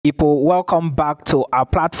People, welcome back to our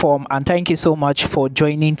platform and thank you so much for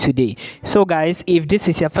joining today. So guys, if this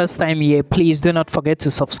is your first time here, please do not forget to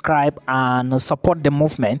subscribe and support the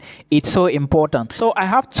movement. It's so important. So I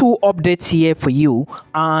have two updates here for you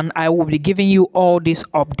and I will be giving you all these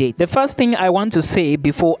updates. The first thing I want to say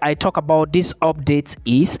before I talk about these updates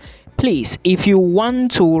is, please, if you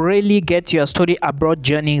want to really get your study abroad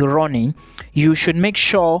journey running, you should make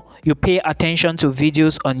sure you pay attention to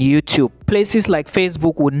videos on YouTube. Places like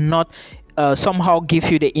Facebook would not somehow give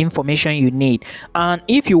you the information you need. And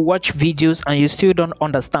if you watch videos and you still don't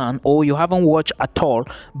understand, or you haven't watched at all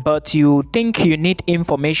but you think you need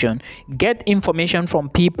information, get information from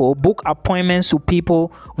people, book appointments with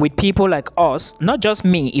people like us, not just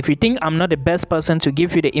me. If you think I'm not the best person to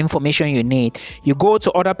give you the information you need, you go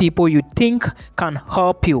to other people you think can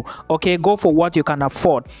help you. Okay, go for what you can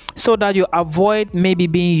afford so that you avoid maybe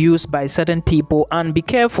being used by certain people. And be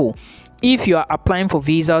careful. If you are applying for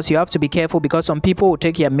visas, you have to be careful because some people will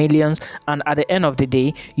take your millions and at the end of the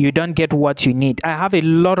day, you don't get what you need. I have a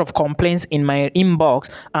lot of complaints in my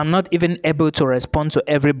inbox. I'm not even able to respond to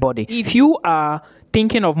everybody. If you are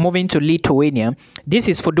thinking of moving to Lithuania, this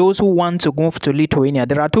is for those who want to move to Lithuania.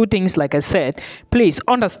 There are two things, like I said. Please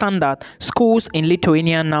understand that schools in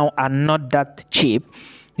Lithuania now are not that cheap.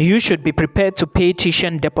 You should be prepared to pay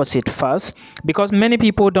tuition deposit first, because many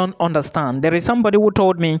people don't understand. There is somebody who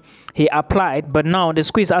told me he applied, but now the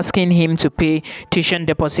school is asking him to pay tuition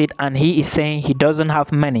deposit and he is saying he doesn't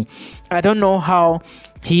have money. I don't know how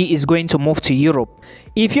he is going to move to Europe.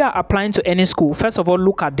 If you are applying to any school, first of all,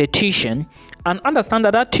 look at the tuition and understand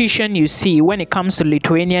that that tuition you see when it comes to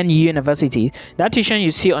Lithuanian universities, that tuition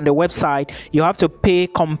you see on the website, you have to pay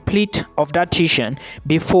complete of that tuition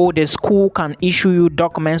before the school can issue you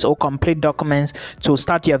documents or complete documents to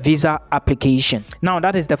start your visa application. Now,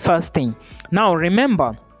 that is the first thing. Now,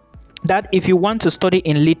 remember that if you want to study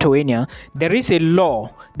in Lithuania, there is a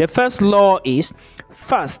law. The first law is,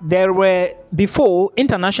 first, there were before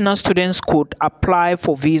international students could apply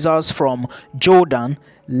for visas from Jordan,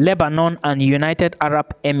 Lebanon and United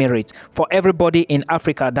Arab Emirates. For everybody in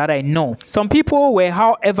Africa that I know, some people were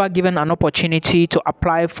however given an opportunity to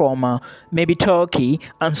apply from maybe Turkey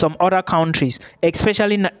and some other countries,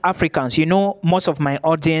 especially Africans. You know, most of my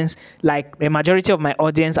audience, like the majority of my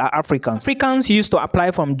audience, are Africans. Africans used to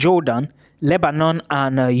apply from Jordan, Lebanon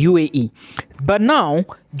and UAE, but now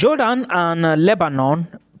Jordan and Lebanon,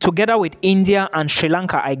 together with India and Sri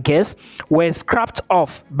Lanka, I guess, were scrapped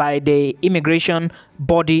off by the immigration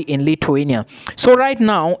body in Lithuania. So right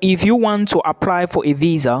now, if you want to apply for a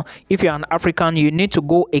visa, if you're an African, you need to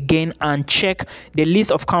go again and check the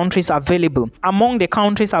list of countries available. Among the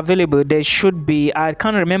countries available, there should be, I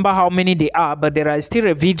can't remember how many they are, but there is still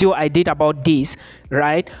a video I did about this,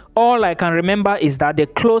 right? All I can remember is that the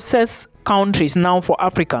closest countries now for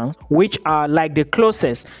Africans, which are like the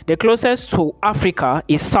closest to Africa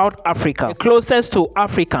is South Africa. The closest to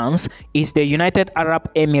Africans is the United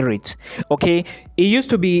Arab Emirates. Okay, it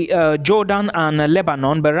used to be Jordan and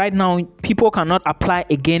Lebanon, but right now people cannot apply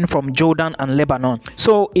again from Jordan and Lebanon.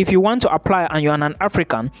 So if you want to apply and you're an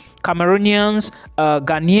African, Cameroonians,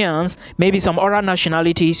 Ghanaians, maybe some other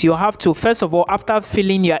nationalities, you have to, first of all, after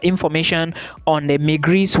filling your information on the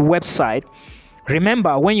Migris website,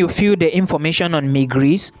 remember, when you fill the information on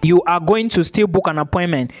Migris, you are going to still book an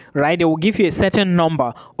appointment, right? They will give you a certain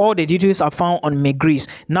number. All the details are found on Migris.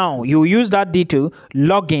 Now, you use that detail,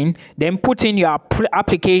 log in, then put in your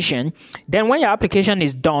application. Then when your application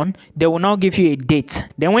is done, they will now give you a date.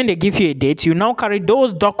 Then when they give you a date, you now carry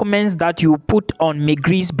those documents that you put on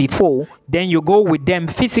Migris before. Then you go with them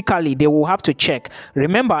physically. They will have to check.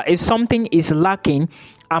 Remember, if something is lacking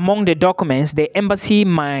among the documents, the embassy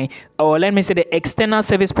or let me say the external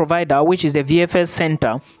service provider, which is the VFS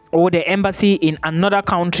center, or the embassy in another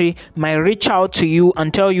country might reach out to you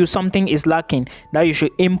and tell you something is lacking, that you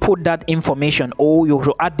should input that information or you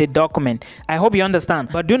should add the document. I hope you understand,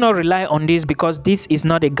 but do not rely on this because this is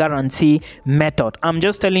not a guarantee method. I'm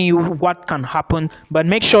just telling you what can happen, but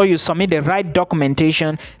make sure you submit the right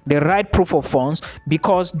documentation, the right proof of funds,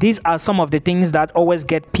 because these are some of the things that always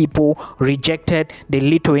get people rejected the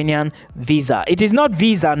Lithuanian visa. It is not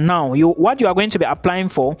visa now. What you are going to be applying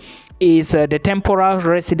for is the temporary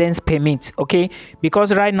residence permit, okay?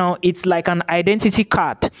 Because right now it's like an identity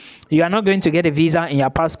card. You are not going to get a visa in your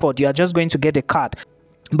passport. You are just going to get a card.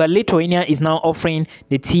 But Lithuania is now offering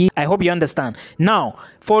the T. I hope you understand. Now,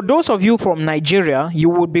 for those of you from Nigeria, you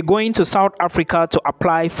would be going to South Africa to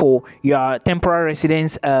apply for your temporary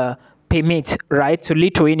residence permit, right, to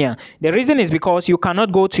Lithuania. The reason is because you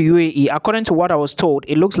cannot go to UAE. According to what I was told,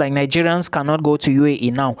 it looks like Nigerians cannot go to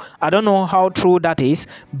UAE now. I don't know how true that is,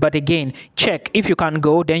 but again, check. If you can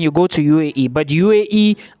go, then you go to UAE. But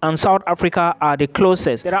UAE and South Africa are the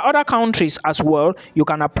closest. There are other countries as well you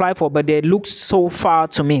can apply for, but they look so far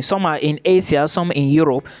to me. Some are in Asia, some in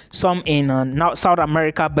Europe, some in South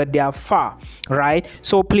America, but they are far, right?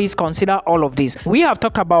 So please consider all of this. We have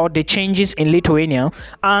talked about the changes in Lithuania,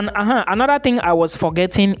 and another thing I was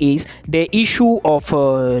forgetting is the issue of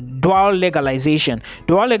dual legalization.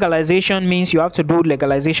 Dual legalization means you have to do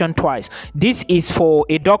legalization twice. This is for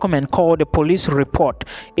a document called the police report.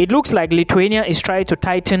 It looks like Lithuania is trying to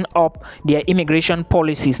tighten up their immigration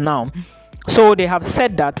policies now. So they have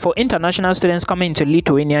said that for international students coming into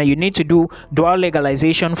Lithuania, you need to do dual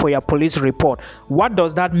legalization for your police report. What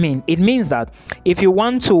does that mean? It means that if you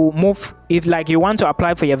want to move, if like you want to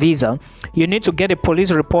apply for your visa, you need to get a police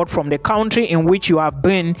report from the country in which you have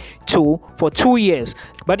been to for 2 years.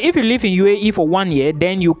 But if you live in UAE for 1 year,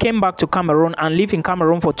 then you came back to Cameroon and live in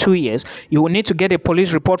Cameroon for 2 years, you will need to get a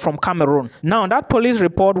police report from Cameroon. Now that police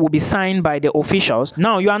report will be signed by the officials.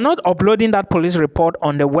 Now you are not uploading that police report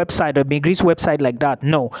on the website or Greece website like that.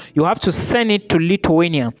 No, you have to send it to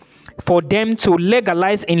Lithuania for them to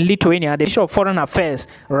legalize in Lithuania, the issue of foreign affairs,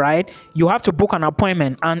 right? You have to book an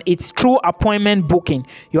appointment, and it's through appointment booking.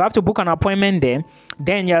 You have to book an appointment there,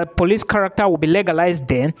 then your police character will be legalized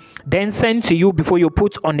there, then sent to you before you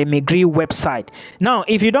put on the Greece website. Now,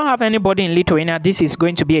 if you don't have anybody in Lithuania, this is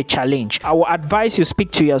going to be a challenge. I will advise you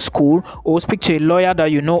speak to your school, or speak to a lawyer that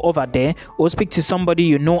you know over there, or speak to somebody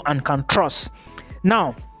you know and can trust.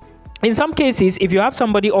 Now, in some cases, if you have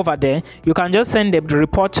somebody over there, you can just send the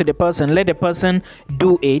report to the person, let the person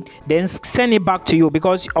do it, then send it back to you,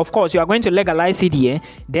 because of course you are going to legalize it here,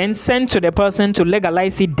 then send to the person to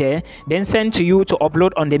legalize it there, then send to you to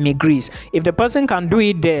upload on the Greece. If the person can do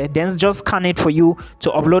it there, then just scan it for you to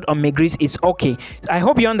upload on Greece. It's okay. I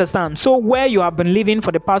hope you understand. So where you have been living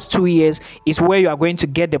for the past 2 years is where you are going to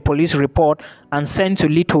get the police report and send to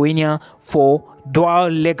Lithuania for dual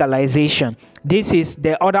legalization. This is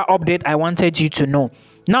the other update I wanted you to know.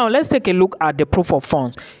 Now let's take a look at the proof of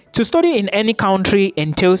funds. To study in any country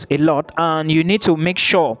entails a lot, and you need to make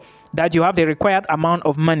sure that you have the required amount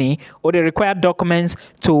of money or the required documents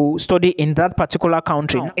to study in that particular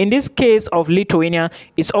country. In this case of Lithuania,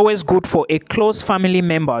 it's always good for a close family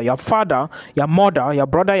member, your father, your mother, your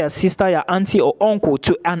brother, your sister, your auntie or uncle,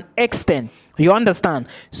 to an extent. You understand?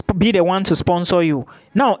 Be the one to sponsor you.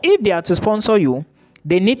 Now, if they are to sponsor you,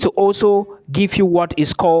 they need to also give you what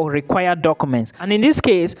is called required documents. And in this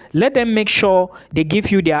case, let them make sure they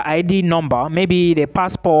give you their ID number, maybe the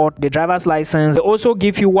passport, the driver's license. They also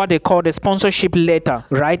give you what they call the sponsorship letter,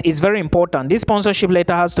 right? It's very important. This sponsorship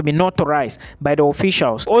letter has to be notarized by the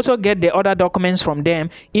officials. Also get the other documents from them.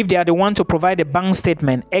 If they are the one to provide a bank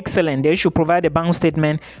statement, excellent. They should provide a bank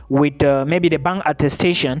statement with maybe the bank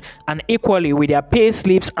attestation, and equally with their pay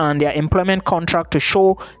slips and their employment contract to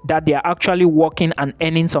show that they are actually working and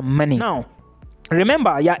earning some money. Now,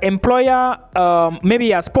 remember, your employer, maybe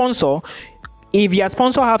your sponsor, if your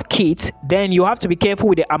sponsor have kids, then you have to be careful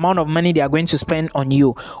with the amount of money they are going to spend on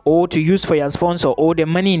you or to use for your sponsor, or the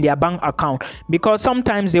money in their bank account, because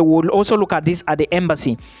sometimes they will also look at this at the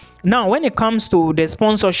embassy. Now, when it comes to the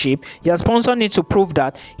sponsorship, your sponsor needs to prove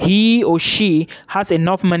that he or she has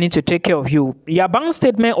enough money to take care of you. Your bank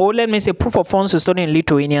statement, or let me say proof of funds to study in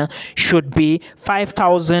Lithuania, should be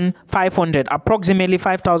 5,500, approximately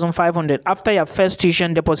 5,500 after your first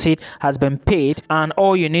tuition deposit has been paid, and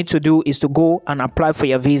all you need to do is to go and apply for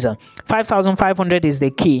your visa. 5,500 is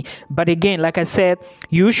the key. But again, like I said,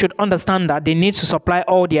 you should understand that they need to supply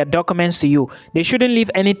all their documents to you. They shouldn't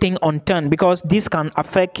leave anything unturned, because this can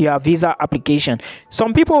affect your visa application.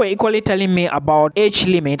 Some people were equally telling me about age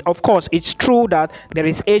limit. Of course, it's true that there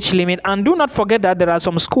is age limit, and do not forget that there are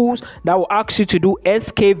some schools that will ask you to do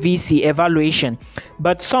SKVC evaluation,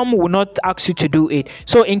 but some will not ask you to do it.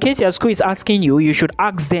 So in case your school is asking you, you should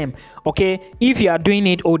ask them, okay, if you are doing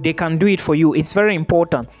it, or they can do it for you. It's very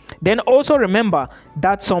important. Then also remember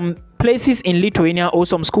that some places in Lithuania or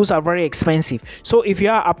some schools are very expensive. So if you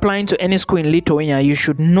are applying to any school in Lithuania, you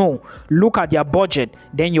should know, look at your budget,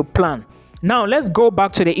 then you plan. Now let's go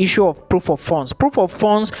back to the issue of proof of funds. Proof of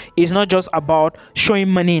funds is not just about showing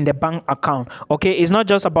money in the bank account, okay? It's not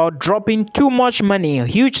just about dropping too much money,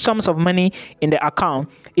 huge sums of money in the account.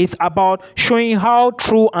 It's about showing how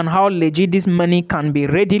true and how legit this money can be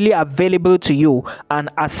readily available to you and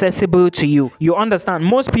accessible to you. You understand?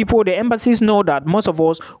 Most people, the embassies know that most of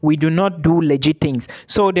us, we do not do legit things.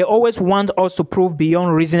 So they always want us to prove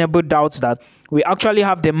beyond reasonable doubts that we actually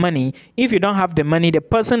have the money. If you don't have the money, the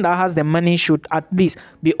person that has the money should at least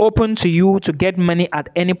be open to you to get money at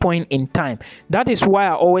any point in time. That is why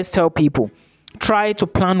I always tell people, try to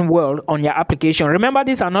plan well on your application. Remember,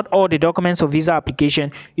 these are not all the documents of visa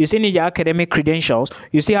application. You still need your academic credentials,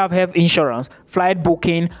 you still have health insurance, flight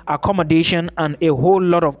booking, accommodation, and a whole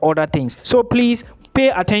lot of other things. So please pay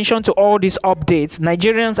attention to all these updates.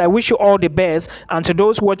 Nigerians, I wish you all the best, and to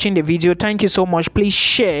those watching the video, thank you so much. Please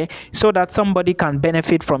share so that somebody can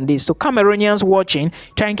benefit from this. To Cameroonians watching,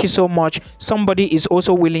 thank you so much. Somebody is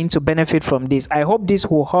also willing to benefit from this. I hope this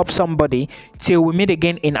will help somebody. Till we meet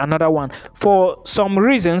again in another one. For some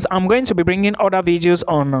reasons, I'm going to be bringing other videos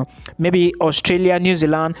on maybe Australia, New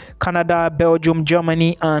Zealand, Canada, Belgium,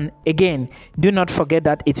 Germany, and again, do not forget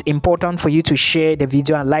that it's important for you to share the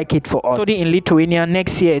video and like it for us. Study in Lithuania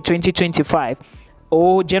next year, 2025,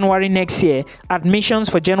 or January next year. Admissions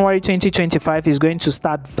for January 2025 is going to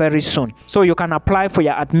start very soon, so you can apply for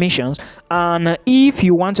your admissions. And if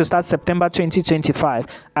you want to start September 2025,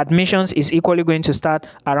 admissions is equally going to start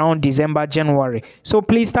around December, January. So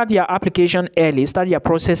please start your application early, start your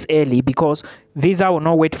process early, because visa will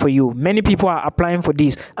not wait for you. Many people are applying for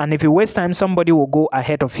this, and if you waste time, somebody will go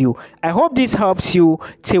ahead of you. I hope this helps you.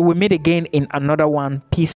 Till we meet again in another one. Peace.